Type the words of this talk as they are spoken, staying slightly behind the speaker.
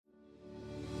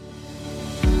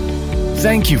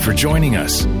Thank you for joining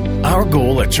us. Our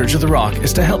goal at Church of the Rock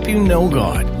is to help you know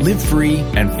God, live free,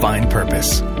 and find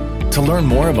purpose. To learn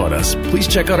more about us, please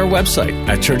check out our website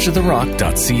at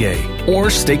churchoftherock.ca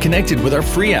or stay connected with our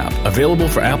free app available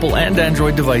for Apple and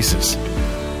Android devices.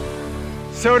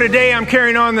 So today I'm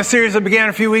carrying on the series that began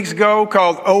a few weeks ago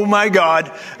called Oh My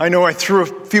God. I know I threw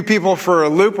a few people for a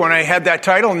loop when I had that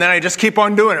title, and then I just keep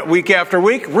on doing it week after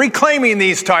week, reclaiming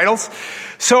these titles.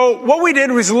 So what we did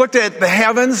was looked at the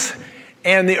heavens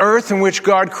and the earth in which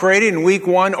God created in week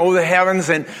one, oh the heavens,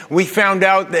 and we found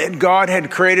out that God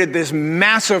had created this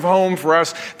massive home for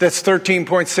us that's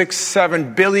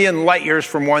 13.67 billion light years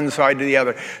from one side to the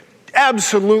other.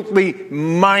 Absolutely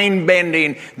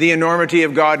mind-bending, the enormity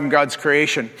of God and God's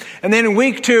creation. And then in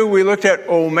week two, we looked at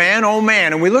oh man,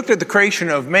 and we looked at the creation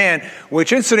of man,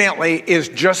 which incidentally is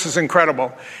just as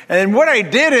incredible. And then what I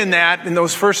did in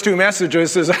those first two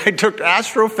messages is I took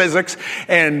astrophysics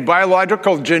and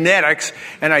biological genetics,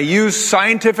 and I used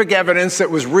scientific evidence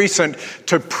that was recent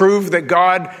to prove that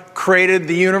God created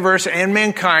the universe and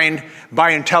mankind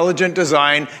by intelligent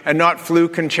design and not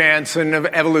fluke and chance and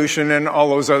evolution and all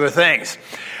those other things.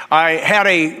 I had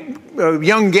a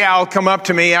young gal come up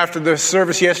to me after the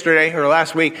service yesterday or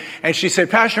last week, and she said,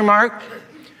 "Pastor Mark,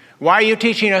 why are you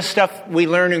teaching us stuff we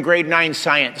learn in grade 9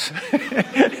 science?"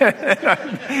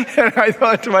 And I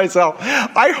thought to myself,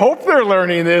 I hope they're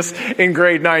learning this in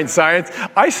grade 9 science.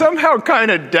 I somehow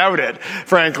kind of doubt it,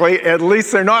 frankly. At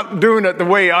least they're not doing it the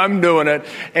way I'm doing it.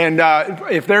 And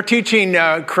if they're teaching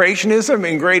creationism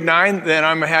in grade 9, then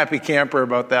I'm a happy camper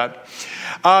about that.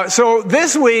 So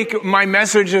this week, my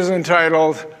message is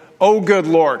entitled, Oh Good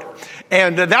Lord.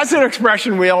 And that's an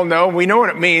expression we all know. We know what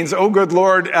it means. Oh, good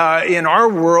Lord, in our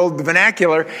world, the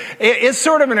vernacular, it's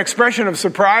sort of an expression of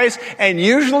surprise, and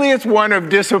usually it's one of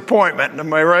disappointment.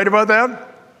 Am I right about that?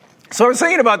 So I was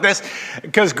thinking about this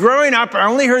because growing up, I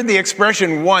only heard the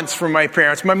expression once from my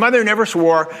parents. My mother never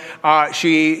swore.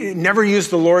 She never used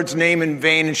the Lord's name in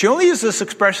vain, and she only used this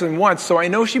expression once, so I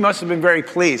know she must have been very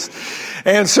pleased.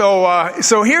 And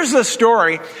so here's the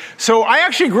story. So I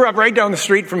actually grew up right down the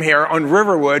street from here on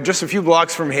Riverwood, just a few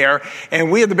blocks from here, and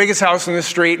we had the biggest house in the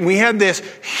street, and we had this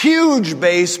huge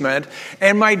basement,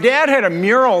 and my dad had a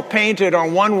mural painted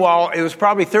on one wall. It was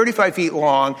probably 35 feet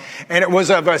long, and it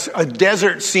was of a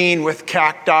desert scene with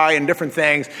cacti and different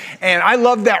things. And I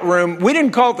loved that room. We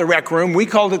didn't call it the rec room. We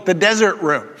called it the desert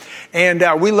room. And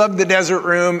we loved the desert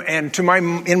room. And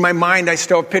in my mind, I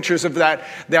still have pictures of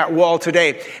that wall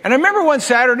today. And I remember one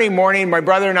Saturday morning, my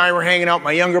brother and I were hanging out,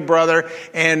 my younger brother,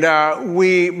 and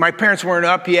my parents weren't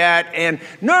up yet. And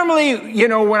normally,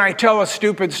 when I tell a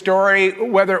stupid story,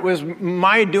 whether it was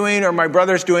my doing or my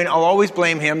brother's doing, I'll always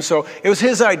blame him. So it was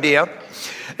his idea.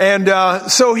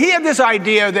 And so he had this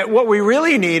idea that what we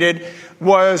really needed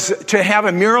was to have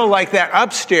a mural like that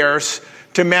upstairs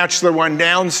to match the one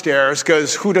downstairs,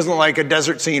 because who doesn't like a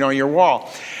desert scene on your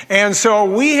wall? And so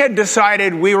we had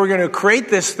decided we were going to create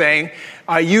this thing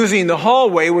using the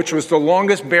hallway, which was the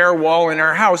longest bare wall in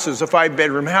our house. It was a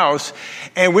 5-bedroom house.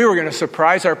 And we were going to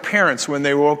surprise our parents when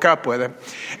they woke up with it.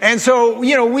 And so,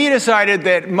 we decided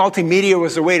that multimedia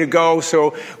was the way to go.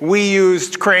 So we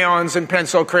used crayons and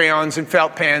pencil crayons and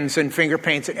felt pens and finger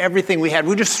paints and everything we had.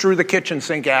 We just threw the kitchen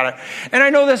sink at it. And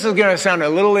I know this is going to sound a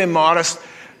little immodest,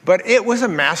 but it was a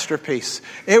masterpiece.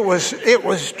 It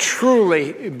was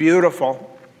truly beautiful.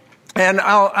 And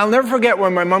I'll never forget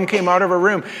when my mom came out of her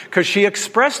room, because she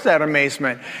expressed that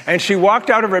amazement. And she walked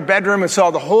out of her bedroom and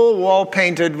saw the whole wall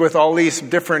painted with all these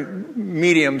different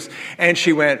mediums. And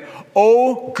she went,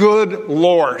 "Oh, good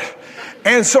Lord."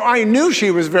 And so I knew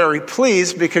she was very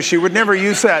pleased, because she would never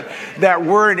use that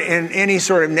word in any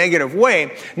sort of negative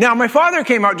way. Now, my father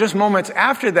came out just moments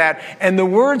after that, and the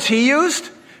words he used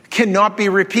cannot be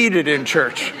repeated in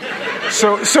church.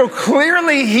 So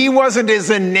clearly he wasn't as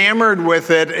enamored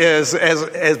with it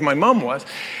as my mom was.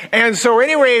 And so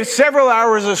anyway, several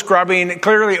hours of scrubbing,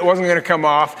 clearly it wasn't going to come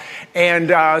off.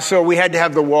 And so we had to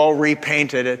have the wall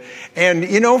repainted. And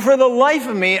for the life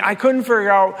of me, I couldn't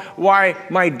figure out why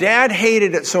my dad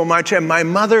hated it so much and my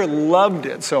mother loved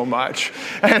it so much.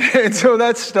 And so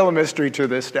that's still a mystery to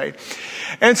this day.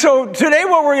 And so today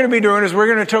what we're going to be doing is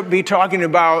we're going to be talking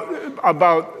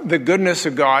about the goodness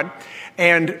of God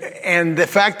and the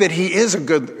fact that he is a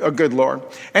good Lord.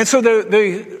 And so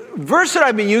the verse that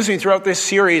I've been using throughout this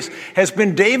series has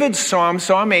been David's Psalm,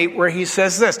 Psalm 8, where he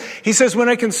says this. He says, when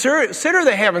I consider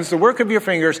the heavens, the work of your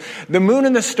fingers, the moon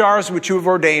and the stars which you have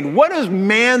ordained, what is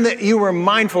man that you are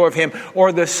mindful of him,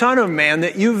 or the son of man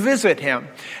that you visit him?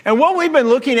 And what we've been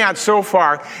looking at so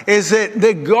far is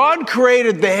that God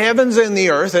created the heavens and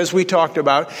the earth, as we talked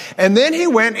about, and then he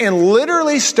went and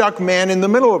literally stuck man in the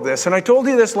middle of this. And I told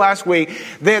you this last week,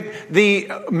 that the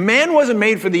man wasn't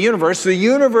made for the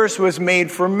universe was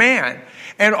made for man.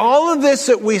 And all of this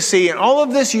that we see, and all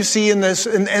of this you see in this,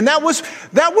 and that was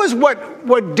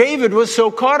what David was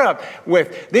so caught up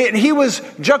with. He was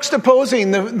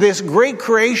juxtaposing this great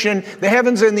creation, the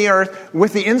heavens and the earth,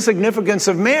 with the insignificance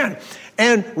of man.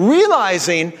 And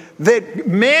realizing that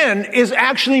man is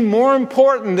actually more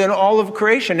important than all of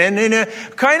creation. And in a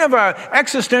kind of an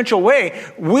existential way,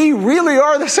 we really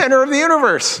are the center of the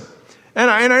universe. And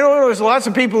I know there's lots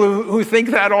of people who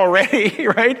think that already,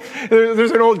 right?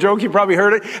 There's an old joke, you probably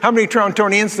heard it. How many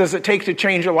Torontonians does it take to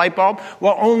change a light bulb?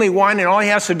 Well, only one, and all he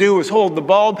has to do is hold the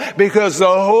bulb, because the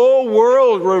whole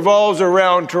world revolves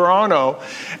around Toronto.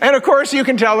 And of course, you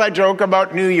can tell that joke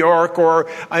about New York, or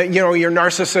your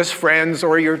narcissist friends,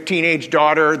 or your teenage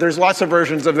daughter. There's lots of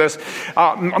versions of this.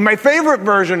 My favorite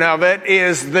version of it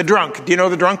is the drunk. Do you know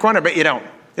the drunk one? I bet you don't.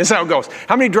 This is how it goes.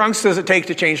 How many drunks does it take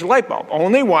to change the light bulb?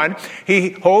 Only one.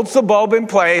 He holds the bulb in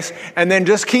place and then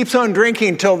just keeps on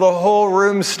drinking till the whole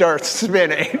room starts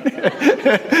spinning.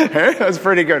 That's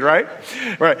pretty good, right?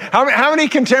 Right. How many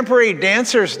contemporary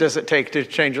dancers does it take to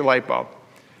change a light bulb?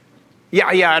 Yeah,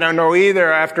 I don't know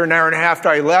either. After an hour and a half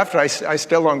I left, I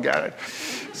still don't get it.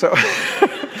 So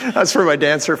that's for my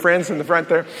dancer friends in the front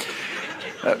there.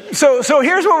 So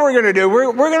here's what we're going to do.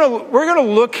 We're going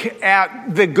to look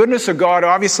at the goodness of God,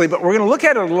 obviously, but we're going to look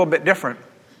at it a little bit different,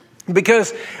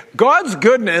 because God's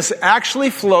goodness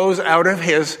actually flows out of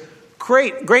his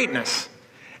greatness.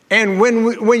 And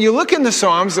when you look in the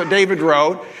Psalms that David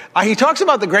wrote, he talks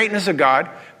about the greatness of God,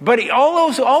 but he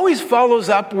always follows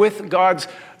up with God's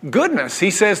goodness.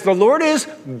 He says, the Lord is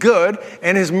good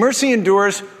and his mercy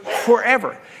endures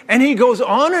forever. And he goes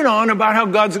on and on about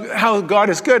how God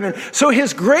is good. And so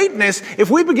his greatness, if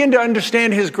we begin to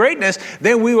understand his greatness,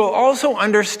 then we will also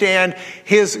understand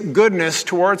his goodness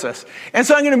towards us. And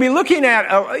so I'm going to be looking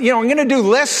at, I'm going to do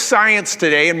less science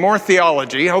today and more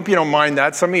theology. I hope you don't mind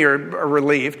that. Some of you are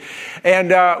relieved. And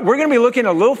we're going to be looking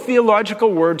at a little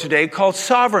theological word today called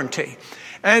sovereignty.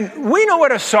 And we know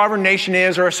what a sovereign nation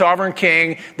is, or a sovereign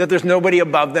king, that there's nobody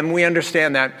above them. We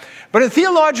understand that. But in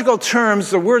theological terms,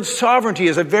 the word sovereignty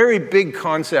is a very big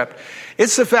concept.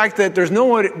 It's the fact that there's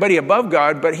nobody above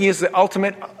God, but he is the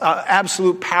ultimate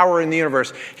absolute power in the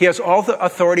universe. He has all the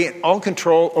authority and all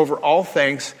control over all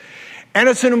things. And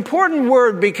it's an important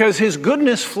word because his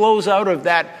goodness flows out of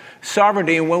that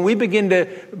sovereignty. And when we begin to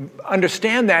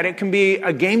understand that, it can be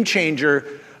a game changer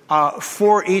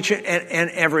for each and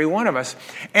every one of us.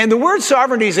 And the word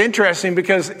sovereignty is interesting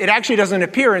because it actually doesn't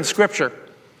appear in Scripture.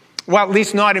 Well, at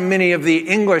least not in many of the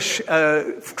English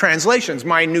translations.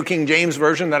 My New King James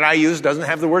Version that I use doesn't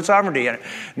have the word sovereignty in it.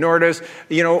 Nor does,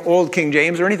 Old King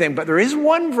James or anything. But there is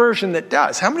one version that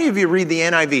does. How many of you read the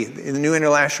NIV, the New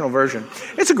International Version?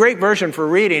 It's a great version for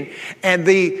reading. And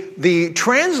the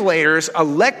translators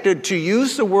elected to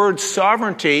use the word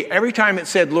sovereignty every time it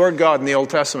said Lord God in the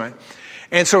Old Testament.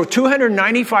 And so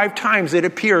 295 times it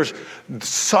appears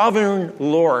sovereign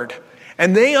Lord.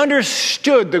 And they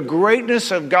understood the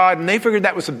greatness of God, and they figured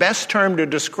that was the best term to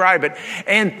describe it.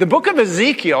 And the book of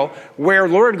Ezekiel, where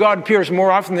Lord God appears more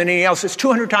often than anything else, it's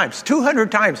 200 times.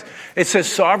 200 times it says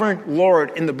sovereign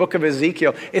Lord in the book of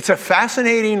Ezekiel. It's a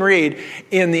fascinating read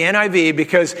in the NIV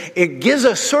because it gives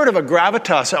us sort of a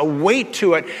gravitas, a weight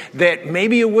to it that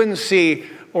maybe you wouldn't see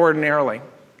ordinarily.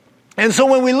 And so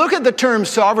when we look at the term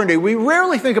sovereignty, we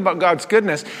rarely think about God's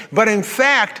goodness, but in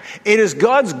fact, it is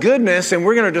God's goodness, and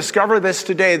we're going to discover this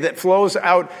today, that flows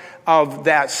out of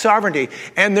that sovereignty.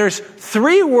 And there's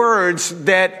three words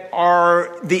that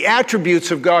are the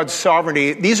attributes of God's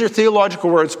sovereignty. These are theological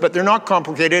words, but they're not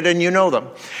complicated, and you know them.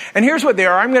 And here's what they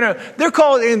are. They're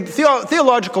called, in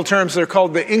theological terms, they're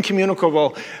called the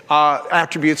incommunicable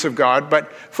attributes of God,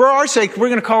 but for our sake, we're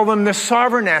going to call them the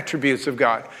sovereign attributes of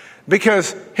God.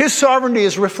 Because his sovereignty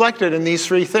is reflected in these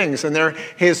three things, and they're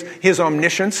his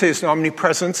omniscience, his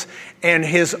omnipresence, and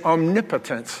his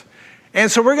omnipotence.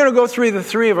 And so we're going to go through the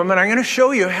three of them, and I'm going to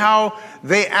show you how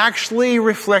they actually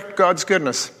reflect God's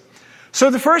goodness. So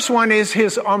the first one is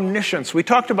his omniscience. We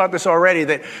talked about this already,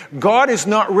 that God is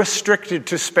not restricted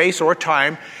to space or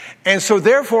time, and so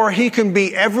therefore he can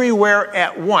be everywhere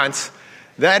at once.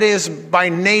 That is by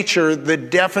nature the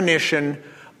definition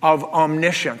of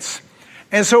omniscience.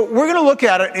 And so we're going to look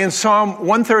at it in Psalm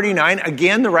 139,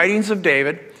 again, the writings of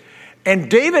David. And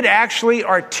David actually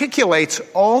articulates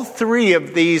all three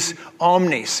of these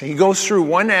omnis. He goes through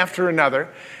one after another.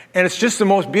 And it's just the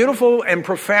most beautiful and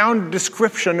profound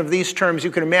description of these terms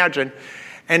you can imagine.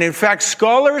 And in fact,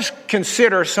 scholars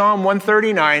consider Psalm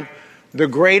 139 the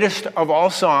greatest of all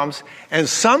Psalms. And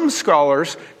some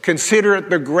scholars consider it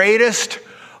the greatest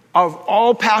of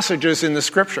all passages in the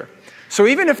Scripture. So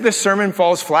even if this sermon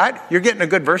falls flat, you're getting a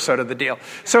good verse out of the deal.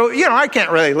 So, I can't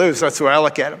really lose. That's the way I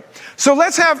look at it. So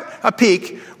let's have a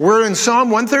peek. We're in Psalm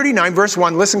 139, verse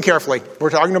 1. Listen carefully. We're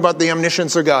talking about the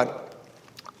omniscience of God.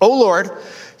 O Lord,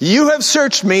 you have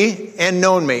searched me and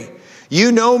known me.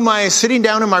 You know my sitting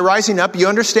down and my rising up. You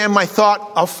understand my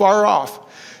thought afar off.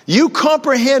 You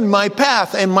comprehend my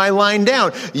path and my lying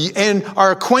down and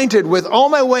are acquainted with all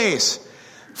my ways.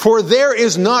 For there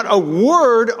is not a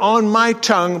word on my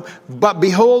tongue, but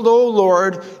behold, O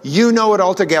Lord, you know it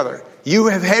altogether. You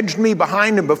have hedged me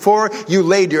behind and before. You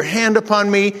laid your hand upon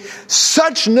me.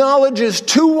 Such knowledge is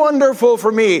too wonderful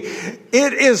for me.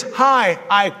 It is high.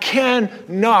 I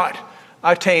cannot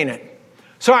attain it.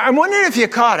 So I'm wondering if you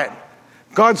caught it.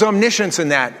 God's omniscience in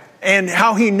that and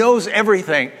how he knows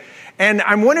everything. And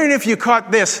I'm wondering if you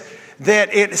caught this,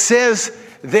 that it says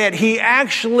that he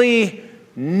actually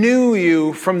knew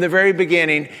you from the very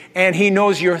beginning, and he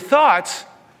knows your thoughts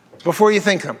before you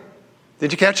think them.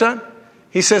 Did you catch that?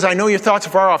 He says, I know your thoughts are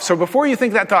far off. So before you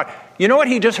think that thought, you know what?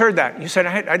 He just heard that. You said,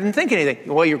 I didn't think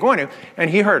anything. Well, you're going to. And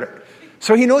he heard it.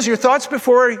 So he knows your thoughts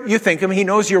before you think them. He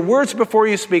knows your words before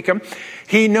you speak them.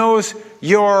 He knows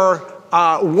your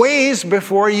ways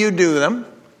before you do them.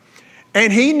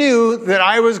 And he knew that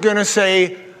I was going to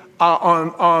say,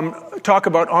 talk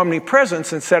about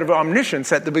omnipresence instead of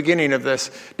omniscience at the beginning of this.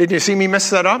 Did you see me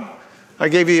mess that up? I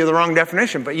gave you the wrong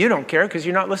definition, but you don't care because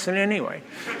you're not listening anyway.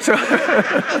 So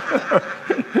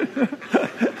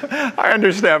I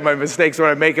understand my mistakes when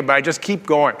I make them, but I just keep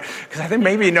going because I think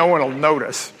maybe no one will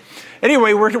notice.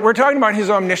 Anyway, we're talking about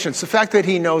his omniscience, the fact that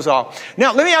he knows all.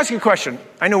 Now, let me ask you a question.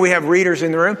 I know we have readers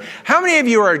in the room. How many of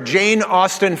you are Jane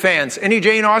Austen fans? Any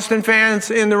Jane Austen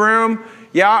fans in the room?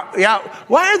 Yeah.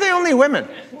 Why are they only women?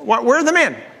 Where are the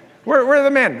men? Where are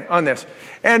the men on this?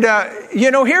 And,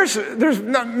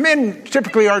 men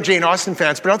typically are Jane Austen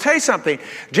fans, but I'll tell you something.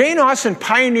 Jane Austen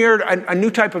pioneered a new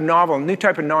type of novel, a new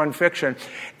type of nonfiction,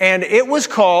 and it was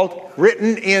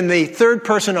written in the third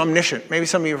person omniscient. Maybe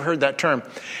some of you have heard that term.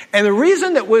 And the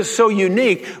reason that was so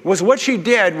unique was what she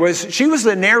did was she was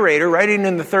the narrator writing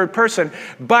in the third person,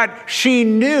 but she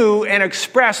knew and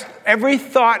expressed every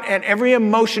thought and every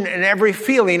emotion and every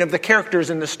feeling of the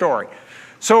characters in the story.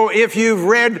 So if you've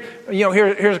read,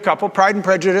 here's a couple, Pride and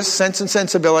Prejudice, Sense and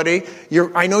Sensibility.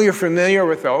 I know you're familiar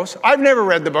with those. I've never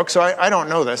read the book, so I don't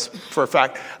know this for a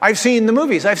fact. I've seen the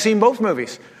movies. I've seen both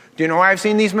movies. Do you know why I've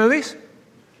seen these movies?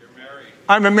 You're married.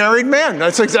 I'm a married man.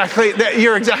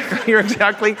 You're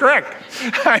exactly correct.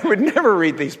 I would never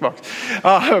read these books.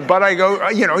 But I go,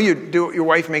 you do what your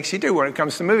wife makes you do when it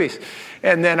comes to movies.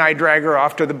 And then I drag her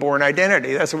off to the Bourne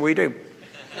Identity. That's what we do.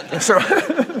 So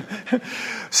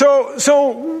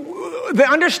the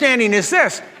understanding is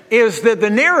this, is that the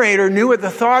narrator knew what the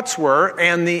thoughts were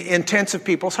and the intents of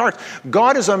people's hearts.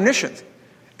 God is omniscient,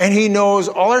 and he knows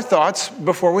all our thoughts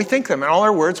before we think them, and all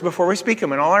our words before we speak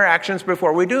them, and all our actions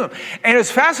before we do them. And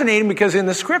it's fascinating because in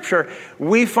the scripture,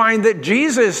 we find that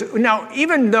Jesus, now,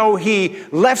 even though he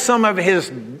left some of his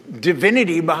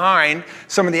divinity behind,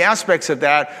 some of the aspects of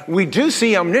that, we do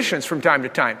see omniscience from time to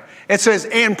time. It says,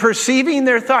 and perceiving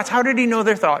their thoughts. How did he know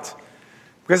their thoughts?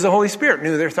 Because the Holy Spirit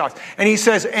knew their thoughts. And he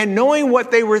says, and knowing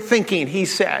what they were thinking, he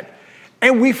said.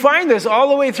 And we find this all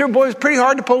the way through. Boy, it's pretty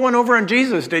hard to pull one over on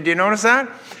Jesus. Did you notice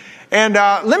that? And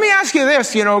let me ask you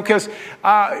this, because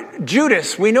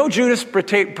Judas, we know Judas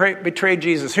betrayed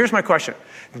Jesus. Here's my question.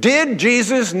 Did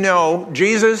Jesus know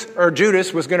Judas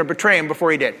was going to betray him before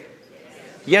he did?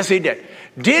 Yes, he did.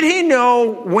 Did he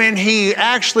know when he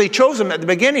actually chose him at the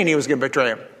beginning he was going to betray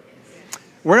him?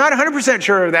 We're not 100%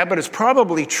 sure of that, but it's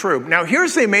probably true. Now,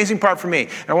 here's the amazing part for me.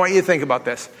 I want you to think about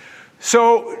this.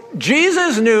 So,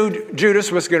 Jesus knew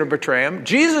Judas was going to betray him.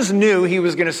 Jesus knew he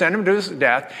was going to send him to his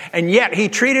death. And yet, he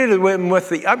treated him with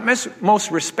the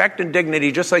utmost respect and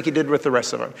dignity, just like he did with the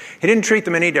rest of them. He didn't treat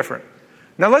them any different.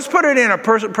 Now, let's put it in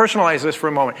personalize this for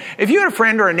a moment. If you had a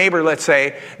friend or a neighbor, let's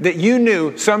say, that you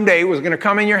knew someday was going to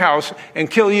come in your house and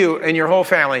kill you and your whole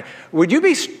family, would you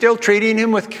be still treating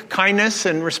him with kindness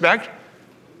and respect?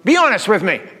 Be honest with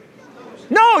me.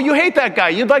 No, you hate that guy.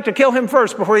 You'd like to kill him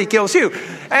first before he kills you.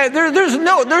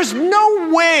 There's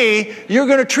no way you're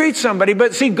going to treat somebody,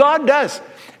 but see, God does.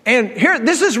 And here,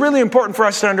 this is really important for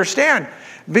us to understand,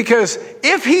 because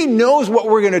if he knows what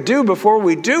we're going to do before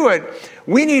we do it,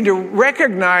 we need to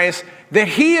recognize that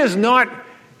he is not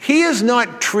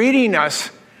treating us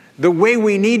the way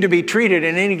we need to be treated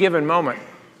in any given moment.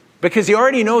 Because he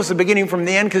already knows the beginning from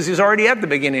the end, because he's already at the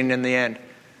beginning and the end.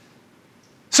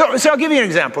 So I'll give you an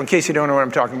example in case you don't know what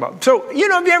I'm talking about. So, have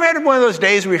you ever had one of those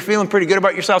days where you're feeling pretty good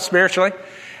about yourself spiritually?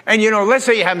 And, let's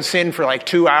say you haven't sinned for like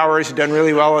 2 hours, you've done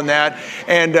really well in that.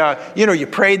 And, you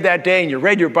prayed that day and you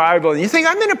read your Bible and you think,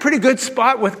 I'm in a pretty good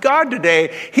spot with God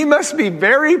today. He must be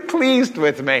very pleased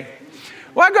with me.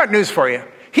 Well, I've got news for you.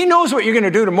 He knows what you're going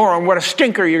to do tomorrow and what a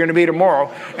stinker you're going to be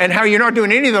tomorrow and how you're not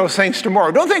doing any of those things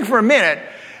tomorrow. Don't think for a minute,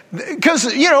 because,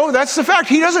 that's the fact.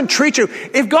 He doesn't treat you.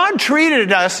 If God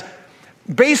treated us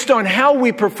based on how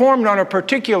we performed on a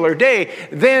particular day,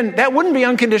 then that wouldn't be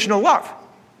unconditional love.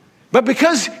 But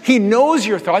because he knows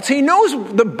your thoughts, he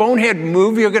knows the bonehead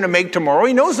move you're going to make tomorrow,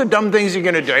 he knows the dumb things you're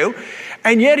going to do,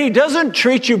 and yet he doesn't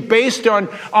treat you based on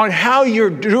how you're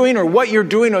doing or what you're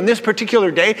doing on this particular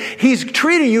day. He's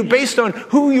treating you based on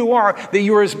who you are, that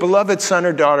you are his beloved son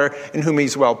or daughter in whom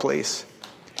he's well pleased.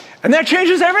 And that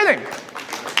changes everything.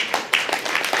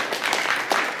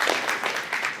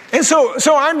 And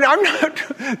so I'm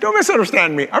not, don't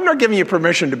misunderstand me. I'm not giving you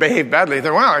permission to behave badly.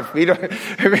 Well,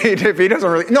 if he doesn't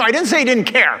really, no, I didn't say he didn't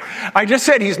care. I just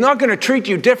said he's not going to treat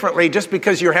you differently just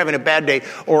because you're having a bad day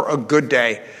or a good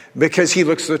day, because he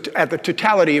looks at the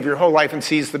totality of your whole life and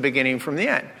sees the beginning from the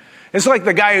end. It's like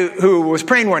the guy who was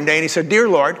praying one day and he said, "Dear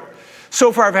Lord,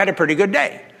 so far I've had a pretty good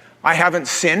day. I haven't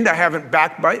sinned, I haven't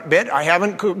backbit, I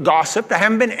haven't gossiped, I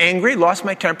haven't been angry, lost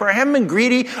my temper, I haven't been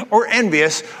greedy or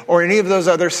envious or any of those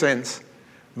other sins.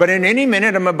 But in any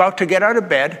minute I'm about to get out of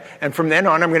bed, and from then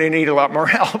on I'm going to need a lot more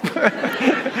help."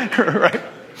 Right?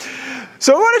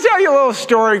 So I want to tell you a little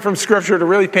story from Scripture to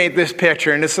really paint this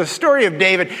picture, and it's the story of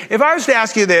David. If I was to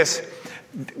ask you this,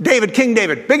 King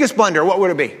David, biggest blunder, what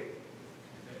would it be?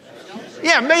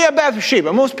 Yeah,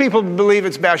 Bathsheba. Most people believe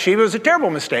it's Bathsheba. It was a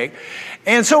terrible mistake.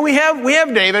 And so we have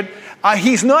David.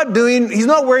 He's not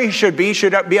where he should be. He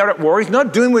should be out at war. He's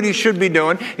not doing what he should be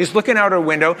doing. He's looking out a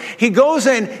window. He goes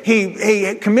and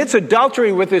he commits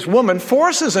adultery with this woman,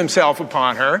 forces himself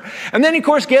upon her, and then, of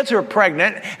course, gets her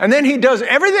pregnant, and then he does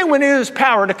everything within his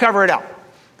power to cover it up.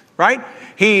 Right?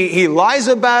 He lies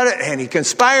about it and he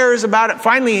conspires about it.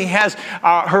 Finally, he has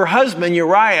her husband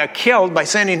Uriah killed by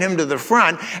sending him to the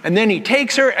front. And then he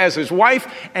takes her as his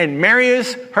wife and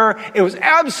marries her. It was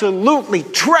absolutely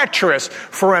treacherous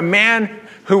for a man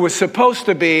who was supposed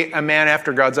to be a man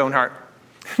after God's own heart.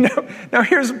 Now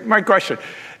here's my question.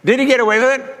 Did he get away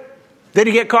with it? Did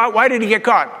he get caught? Why did he get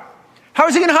caught? How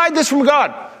is he going to hide this from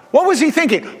God? What was he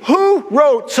thinking? Who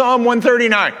wrote Psalm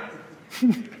 139?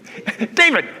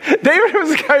 David was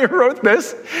the guy who wrote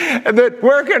this, and that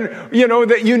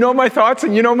that you know my thoughts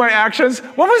and you know my actions.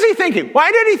 What was he thinking?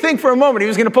 Why did he think for a moment he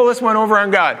was going to pull this one over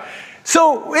on God?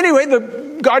 So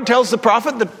anyway, God tells the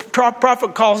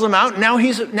prophet calls him out, and now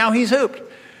he's hooped.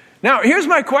 Now here's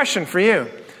my question for you,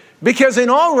 because in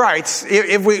all rights,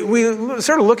 if we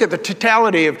sort of look at the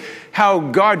totality of how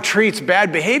God treats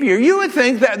bad behavior, you would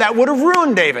think that would have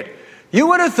ruined David. You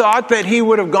would have thought that he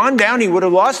would have gone down, he would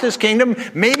have lost his kingdom,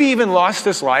 maybe even lost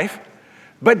his life.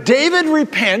 But David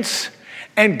repents,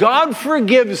 and God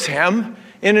forgives him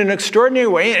in an extraordinary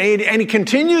way, and he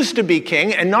continues to be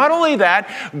king. And not only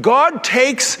that, God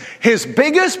takes his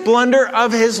biggest blunder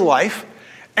of his life,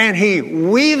 and he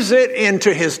weaves it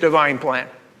into his divine plan.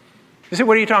 You say,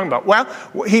 what are you talking about? Well,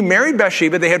 he married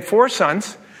Bathsheba. They had 4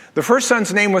 sons. The first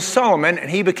son's name was Solomon, and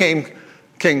he became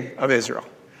king of Israel.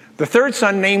 The third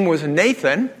son's name was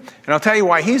Nathan, and I'll tell you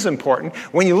why he's important.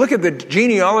 When you look at the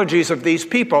genealogies of these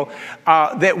people,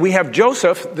 that we have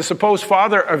Joseph, the supposed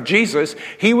father of Jesus.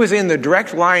 He was in the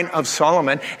direct line of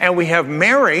Solomon. And we have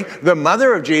Mary, the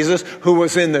mother of Jesus, who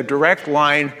was in the direct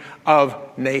line of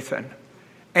Nathan.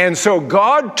 And so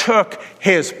God took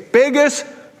his biggest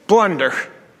blunder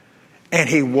and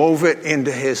he wove it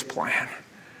into his plan.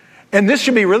 And this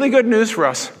should be really good news for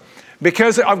us.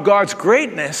 Because of God's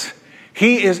greatness,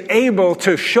 he is able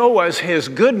to show us his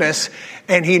goodness,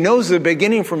 and he knows the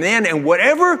beginning from the end. And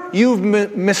whatever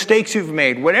mistakes you've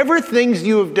made, whatever things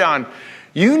you have done,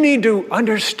 you need to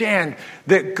understand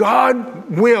that God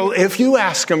will, if you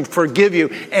ask him, forgive you,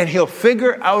 and he'll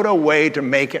figure out a way to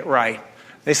make it right.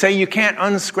 They say you can't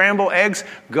unscramble eggs.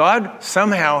 God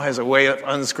somehow has a way of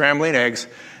unscrambling eggs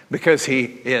because he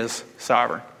is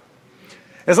sovereign.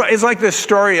 It's like this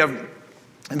story of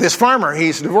this farmer.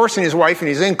 He's divorcing his wife and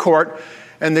he's in court,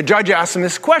 and the judge asks him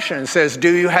this question and says,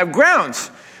 "Do you have grounds?"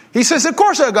 He says, "Of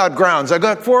course I got grounds. I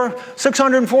got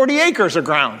 640 acres of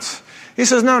grounds." He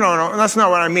says, no, that's not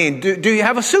what I mean. Do you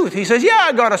have a suit? He says, yeah,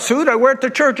 I got a suit. I wear it to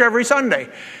church every Sunday.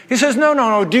 He says,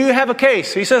 no. Do you have a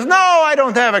case? He says, no, I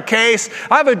don't have a case.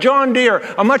 I have a John Deere,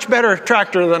 a much better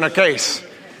tractor than a case.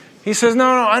 He says, no,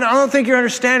 I don't think you're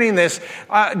understanding this.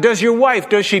 Does your wife,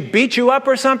 does she beat you up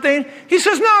or something? He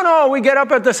says, no, we get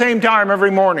up at the same time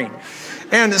every morning.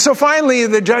 And so finally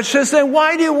the judge says, then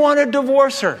why do you want to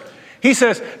divorce her? He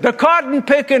says, the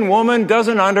cotton-picking woman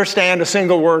doesn't understand a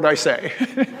single word I say.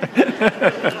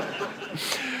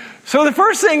 So the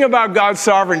first thing about God's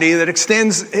sovereignty that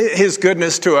extends his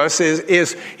goodness to us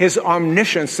is his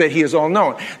omniscience, that he is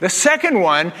all-knowing. The second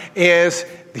one is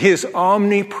his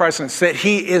omnipresence, that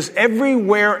he is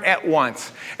everywhere at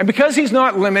once. And because he's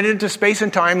not limited to space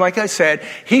and time, like I said,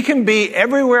 he can be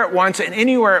everywhere at once and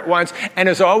anywhere at once and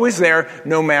is always there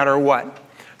no matter what.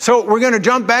 So we're going to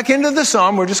jump back into the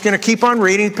psalm. We're just going to keep on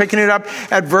reading, picking it up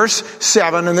at verse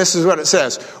 7, and this is what it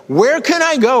says. Where can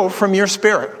I go from your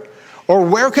spirit? Or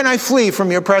where can I flee from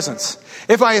your presence?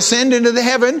 If I ascend into the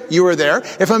heaven, you are there.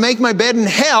 If I make my bed in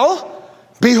hell,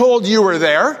 behold, you are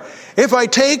there. If I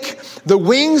take the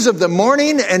wings of the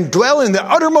morning and dwell in the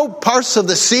uttermost parts of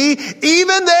the sea,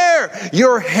 even there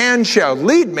your hand shall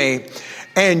lead me,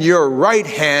 and your right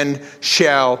hand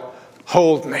shall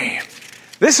hold me.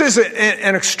 This is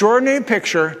an extraordinary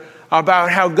picture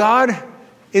about how God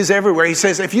is everywhere. He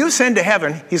says, if you ascend to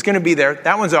heaven, he's going to be there.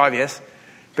 That one's obvious.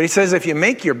 But he says, if you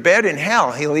make your bed in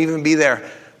hell, he'll even be there.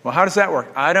 Well, how does that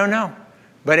work? I don't know.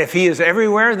 But if he is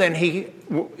everywhere, then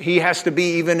he has to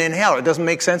be even in hell. It doesn't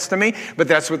make sense to me, but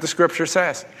that's what the scripture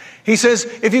says. He says,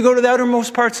 if you go to the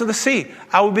outermost parts of the sea,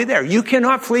 I will be there. You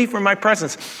cannot flee from my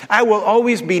presence. I will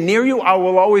always be near you. I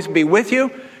will always be with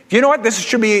you. You know what? This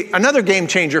should be another game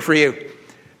changer for you.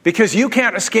 Because you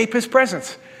can't escape his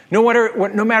presence. No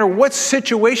matter what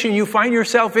situation you find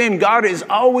yourself in, God is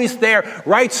always there,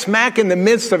 right smack in the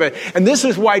midst of it. And this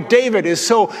is why David is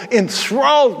so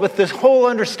enthralled with this whole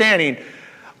understanding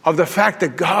of the fact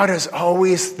that God is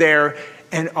always there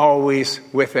and always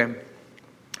with him.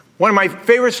 One of my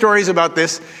favorite stories about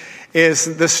this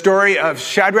is the story of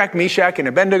Shadrach, Meshach, and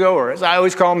Abednego, or as I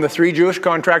always call them, the three Jewish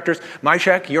contractors, my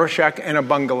shack, your shack, and a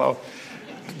bungalow.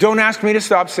 Don't ask me to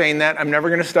stop saying that. I'm never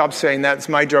going to stop saying that. It's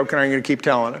my joke, and I'm going to keep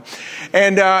telling it.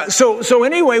 And so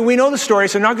anyway, we know the story,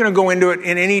 so I'm not going to go into it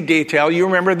in any detail. You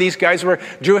remember these guys were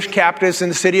Jewish captives in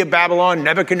the city of Babylon.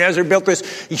 Nebuchadnezzar built this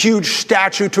huge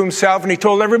statue to himself, and he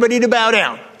told everybody to bow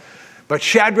down. But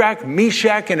Shadrach,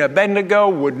 Meshach, and Abednego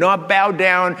would not bow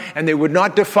down, and they would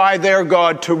not defy their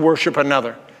God to worship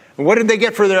another. And what did they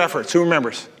get for their efforts? Who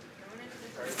remembers?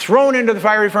 Thrown into the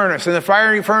fiery furnace. And the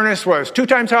fiery furnace was 2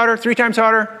 times hotter, 3 times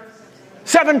hotter,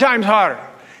 7 times hotter.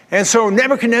 And so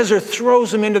Nebuchadnezzar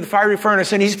throws them into the fiery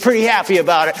furnace, and he's pretty happy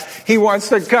about it. He wants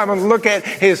to come and look at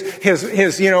his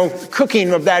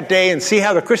cooking of that day and see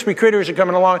how the crispy critters are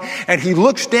coming along. And he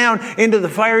looks down into the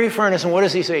fiery furnace, and what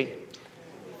does he see?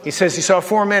 He says he saw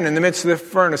 4 men in the midst of the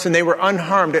furnace, and they were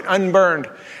unharmed and unburned.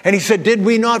 And he said, did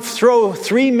we not throw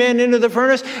 3 men into the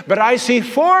furnace? But I see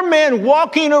 4 men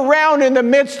walking around in the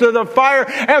midst of the fire,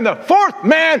 and the 4th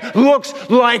man looks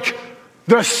like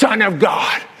the Son of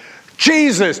God.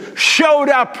 Jesus showed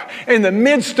up in the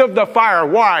midst of the fire.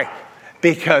 Why?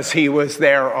 Because he was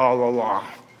there all along.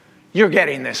 You're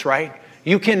getting this, right?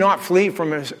 You cannot flee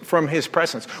from his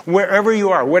presence. Wherever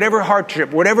you are, whatever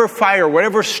hardship, whatever fire,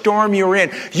 whatever storm you're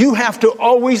in, you have to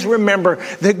always remember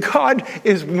that God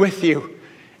is with you.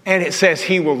 And it says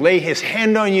he will lay his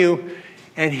hand on you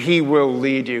and he will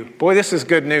lead you. Boy, this is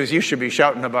good news you should be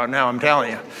shouting about now, I'm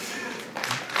telling you.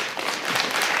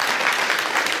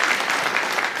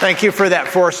 Thank you for that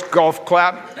forced golf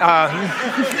clap.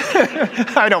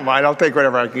 I don't mind. I'll take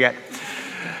whatever I can get.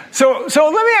 So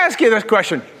let me ask you this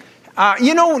question.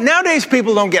 Nowadays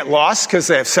people don't get lost because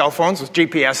they have cell phones with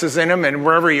GPSs in them, and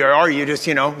wherever you are, you just,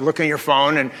 look at your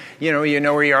phone and, you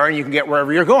know where you are and you can get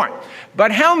wherever you're going.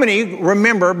 But how many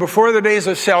remember, before the days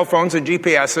of cell phones and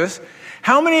GPSs,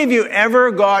 how many of you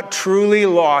ever got truly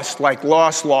lost, like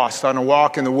lost on a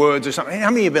walk in the woods or something?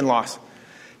 How many of you have been lost?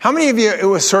 How many of you, it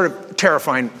was sort of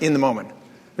terrifying in the moment?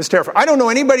 It's terrifying. I don't know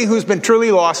anybody who's been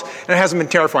truly lost and it hasn't been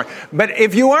terrifying. But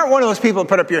if you aren't one of those people,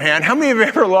 put up your hand. How many of you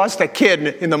ever lost a kid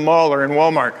in the mall or in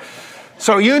Walmart?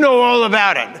 So you know all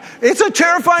about it. It's a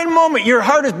terrifying moment. Your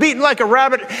heart is beating like a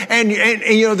rabbit, and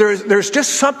there's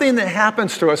just something that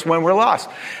happens to us when we're lost.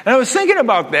 And I was thinking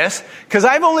about this because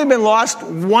I've only been lost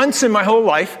once in my whole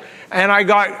life, and I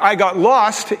got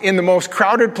lost in the most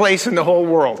crowded place in the whole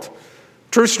world.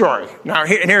 True story. Now,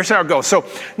 here's how it goes. So,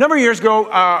 a number of years ago,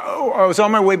 I was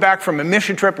on my way back from a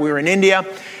mission trip. We were in India,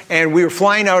 and we were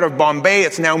flying out of Bombay.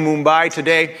 It's now Mumbai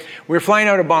today. We were flying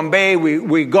out of Bombay.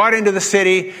 We got into the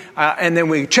city, and then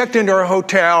we checked into our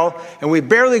hotel, and we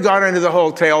barely got into the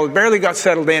hotel. We barely got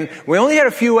settled in. We only had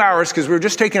a few hours because we were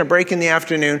just taking a break in the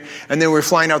afternoon, and then we were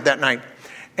flying out that night.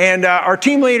 And our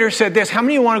team leader said this: how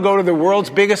many of you want to go to the world's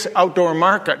biggest outdoor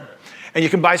market? And you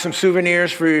can buy some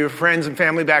souvenirs for your friends and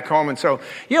family back home. And so,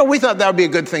 we thought that would be a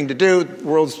good thing to do.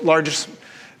 World's largest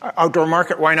outdoor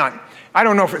market, why not? I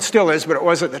don't know if it still is, but it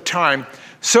was at the time.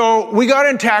 So we got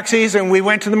in taxis and we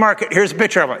went to the market. Here's a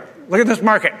picture of it. Look at this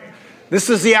market. This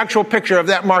is the actual picture of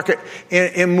that market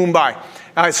in Mumbai.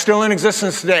 It's still in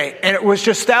existence today. And it was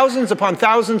just thousands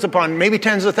upon maybe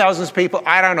tens of thousands of people,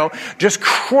 I don't know, just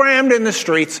crammed in the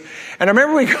streets. And I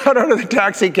remember we got out of the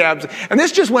taxi cabs, and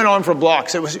this just went on for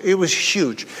blocks. It was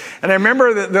huge. And I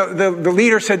remember the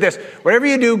leader said this: whatever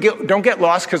you do, don't get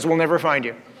lost, because we'll never find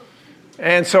you.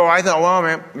 And so I thought, well,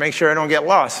 man, make sure I don't get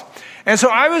lost. And so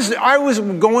we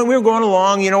were going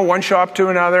along, one shop to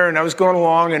another, and I was going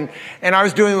along, and I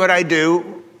was doing what I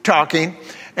do, talking.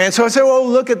 And so I said, well,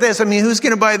 look at this. I mean, who's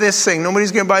going to buy this thing?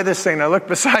 Nobody's going to buy this thing. And I looked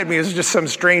beside me. It was just some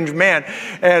strange man.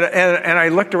 And I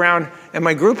looked around, and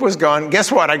my group was gone.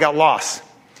 Guess what? I got lost.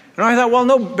 And I thought, well,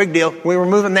 no big deal. We were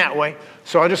moving that way.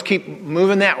 So I'll just keep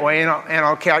moving that way, and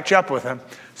I'll catch up with them.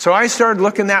 So I started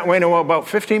looking that way, and about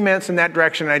 15 minutes in that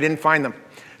direction, and I didn't find them.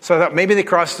 So I thought maybe they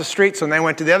crossed the street. So then I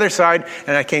went to the other side,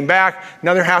 and I came back.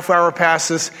 Another half hour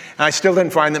passes, and I still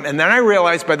didn't find them. And then I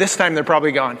realized by this time they're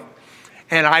probably gone.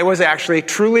 And I was actually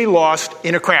truly lost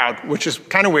in a crowd, which is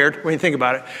kind of weird when you think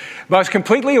about it. But I was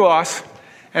completely lost,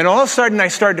 and all of a sudden I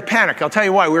started to panic. I'll tell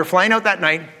you why. We were flying out that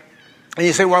night, and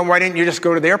you say, well, why didn't you just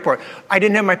go to the airport? I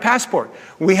didn't have my passport.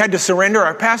 We had to surrender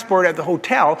our passport at the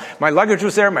hotel. My luggage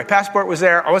was there. My passport was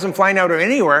there. I wasn't flying out of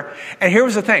anywhere. And here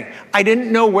was the thing. I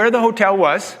didn't know where the hotel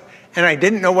was, and I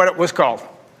didn't know what it was called.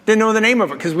 Didn't know the name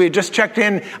of it because we had just checked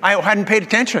in. I hadn't paid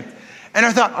attention. And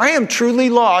I thought, I am truly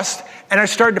lost. And I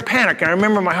started to panic. And I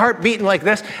remember my heart beating like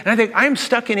this. And I think, I'm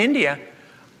stuck in India.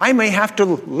 I may have to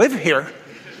live here.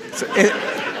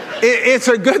 It's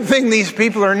a good thing these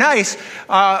people are nice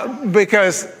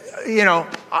because,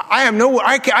 I don't know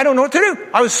what to do.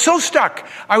 I was so stuck.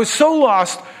 I was so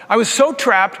lost. I was so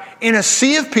trapped in a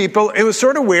sea of people. It was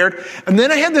sort of weird. And then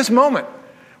I had this moment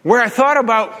where I thought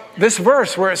about this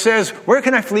verse where it says, where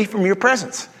can I flee from your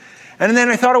presence? And then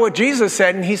I thought of what Jesus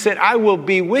said, and he said, I will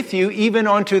be with you even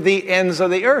unto the ends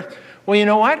of the earth. Well, you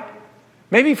know what?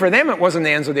 Maybe for them it wasn't the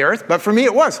ends of the earth, but for me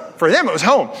it was. For them it was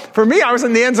home. For me, I was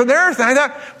in the ends of the earth, and I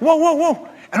thought, whoa.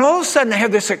 And all of a sudden I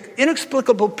had this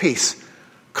inexplicable peace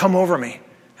come over me.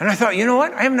 And I thought, you know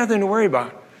what? I have nothing to worry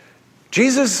about.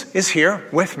 Jesus is here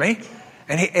with me,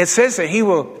 and it says that he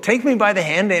will take me by the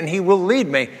hand and he will lead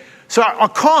me. So a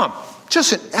calm,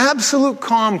 just an absolute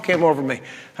calm came over me.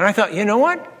 And I thought, you know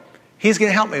what? He's going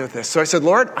to help me with this. So I said,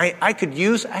 Lord, I could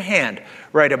use a hand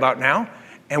right about now.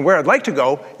 And where I'd like to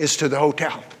go is to the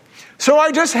hotel. So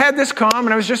I just had this calm,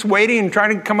 and I was just waiting and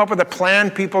trying to come up with a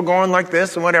plan, people going like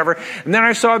this and whatever. And then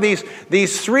I saw these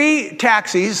three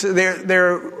taxis.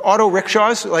 They're auto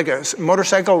rickshaws, like a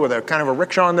motorcycle with a kind of a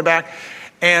rickshaw in the back.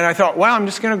 And I thought, well, I'm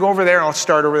just going to go over there, and I'll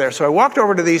start over there. So I walked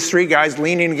over to these three guys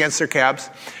leaning against their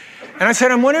cabs. And I said,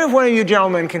 I'm wondering if one of you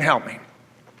gentlemen can help me.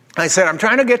 I said, I'm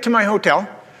trying to get to my hotel.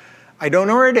 I don't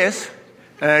know where it is,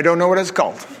 and I don't know what it's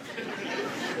called.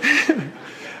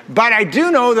 But I do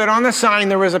know that on the sign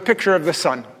there was a picture of the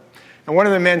sun. And one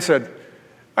of the men said,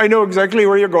 I know exactly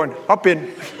where you're going, up in.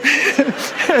 And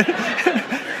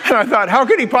I thought, how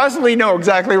could he possibly know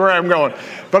exactly where I'm going?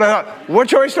 But I thought, what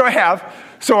choice do I have?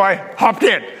 So I hopped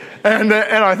in. And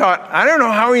I thought, I don't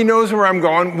know how he knows where I'm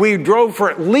going. We drove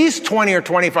for at least 20 or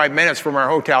 25 minutes from our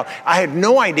hotel. I had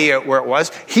no idea where it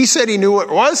was. He said he knew where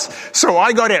it was. So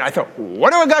I got in. I thought,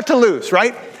 what do I got to lose,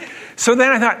 right? So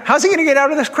then I thought, how's he going to get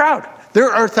out of this crowd? There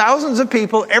are thousands of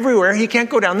people everywhere. He can't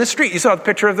go down the street. You saw the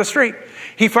picture of the street.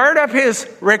 He fired up his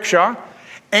rickshaw,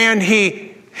 and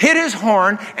he hit his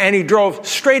horn, and he drove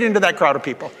straight into that crowd of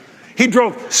people. He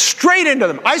drove straight into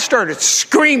them. I started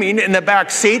screaming in the back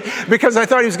seat because I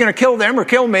thought he was going to kill them or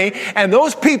kill me. And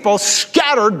those people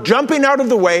scattered, jumping out of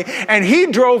the way. And he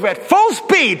drove at full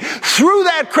speed through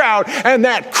that crowd. And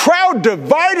that crowd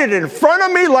divided in front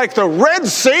of me like the Red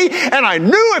Sea. And I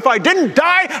knew if I didn't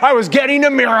die, I was getting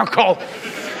a miracle.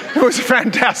 It was a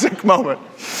fantastic moment.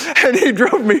 And he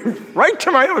drove me right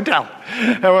to my hotel.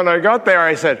 And when I got there,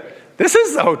 I said, this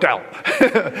is the hotel.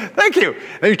 Thank you.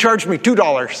 And he charged me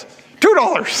 $2.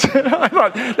 $2. I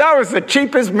thought that was the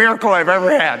cheapest miracle I've ever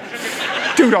had.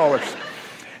 $2.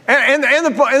 And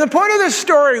the point of this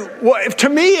story, to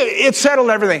me, it settled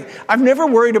everything. I've never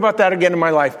worried about that again in my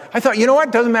life. I thought, you know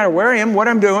what? Doesn't matter where I am, what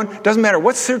I'm doing. Doesn't matter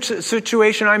what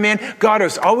situation I'm in. God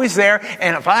is always there.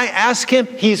 And if I ask him,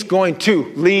 he's going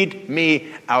to lead me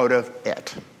out of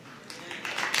it.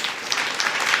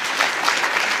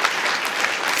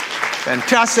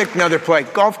 Fantastic. Another play.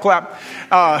 Golf clap.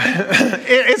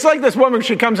 It's like this woman,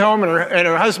 she comes home and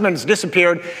her husband's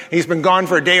disappeared. He's been gone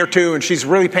for a day or two and she's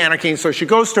really panicking. So she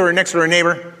goes to her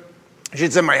neighbor. She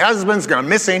said, my husband's gone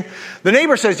missing. The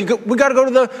neighbor says, we got to go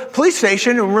to the police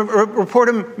station and report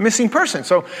him missing person.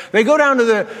 So they go down to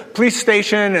the police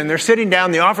station and they're sitting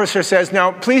down. The officer says,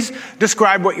 now please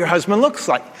describe what your husband looks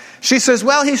like. She says,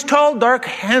 well, he's tall, dark,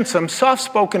 handsome,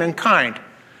 soft-spoken, and kind.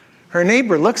 Her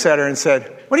neighbor looks at her and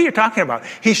said, what are you talking about?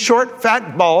 He's short,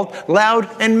 fat, bald, loud,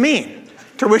 and mean.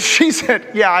 To which she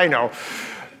said, yeah, I know,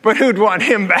 but who'd want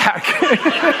him back?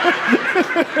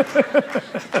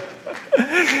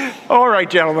 All right,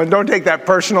 gentlemen, don't take that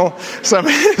personal. Some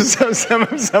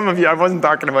of you, I wasn't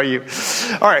talking about you.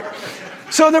 All right.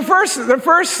 So the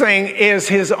first thing is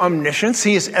his omniscience.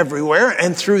 He is everywhere,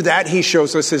 and through that he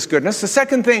shows us his goodness. The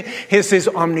second thing is his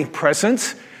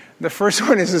omnipresence. The first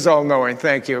one is his all-knowing.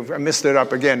 Thank you. I messed it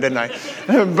up again, didn't I?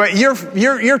 But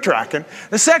you're tracking.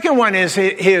 The second one is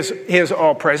his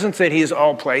all-presence, that he is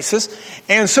all places.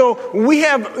 And so we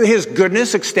have his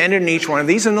goodness extended in each one of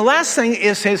these. And the last thing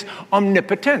is his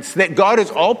omnipotence, that God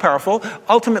is all-powerful,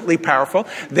 ultimately powerful,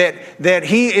 that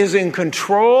he is in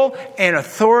control and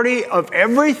authority of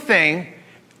everything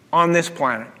on this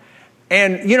planet.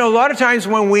 And, you know, a lot of times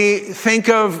when we think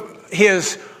of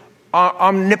his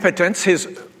omnipotence,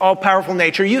 his all-powerful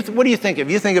nature, what do you think of?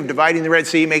 You think of dividing the Red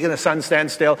Sea, making the sun stand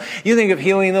still. You think of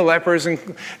healing the lepers and,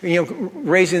 you know,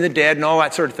 raising the dead and all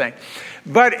that sort of thing.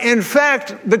 But in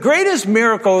fact, the greatest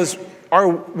miracles are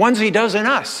ones he does in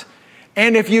us.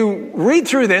 And if you read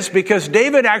through this, because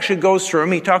David actually goes through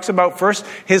them, he talks about first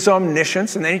his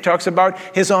omniscience, and then he talks about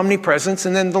his omnipresence,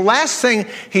 and then the last thing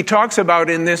he talks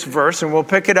about in this verse, and we'll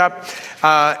pick it up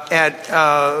at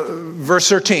verse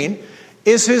 13,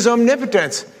 is his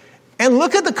omnipotence. And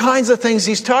look at the kinds of things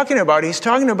he's talking about. He's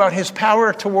talking about his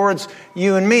power towards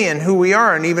you and me and who we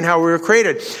are and even how we were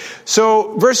created.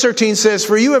 So verse 13 says,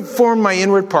 for you have formed my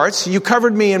inward parts. You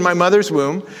covered me in my mother's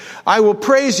womb. I will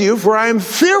praise you, for I am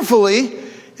fearfully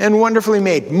and wonderfully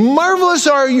made. Marvelous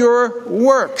are your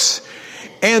works,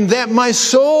 and that my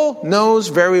soul knows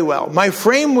very well. My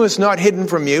frame was not hidden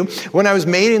from you when I was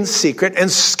made in secret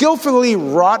and skillfully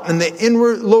wrought in the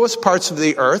inward lowest parts of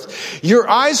the earth. Your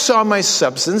eyes saw my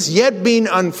substance, yet being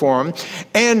unformed,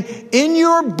 and in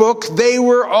your book they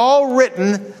were all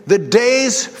written, the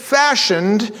days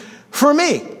fashioned for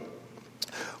me.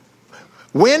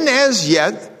 When as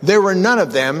yet there were none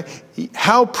of them,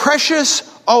 how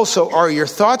precious also are your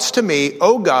thoughts to me,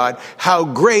 O God, how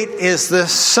great is the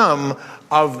sum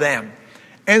of them.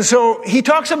 And so he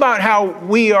talks about how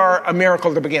we are a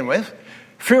miracle to begin with,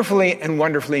 fearfully and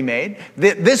wonderfully made.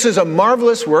 This is a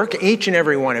marvelous work, each and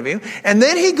every one of you. And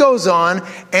then he goes on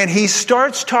and he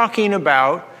starts talking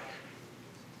about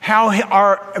how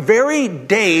our very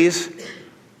days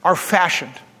are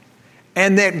fashioned,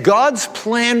 and that God's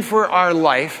plan for our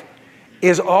life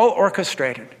is all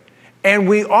orchestrated. And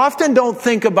we often don't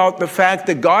think about the fact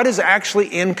that God is actually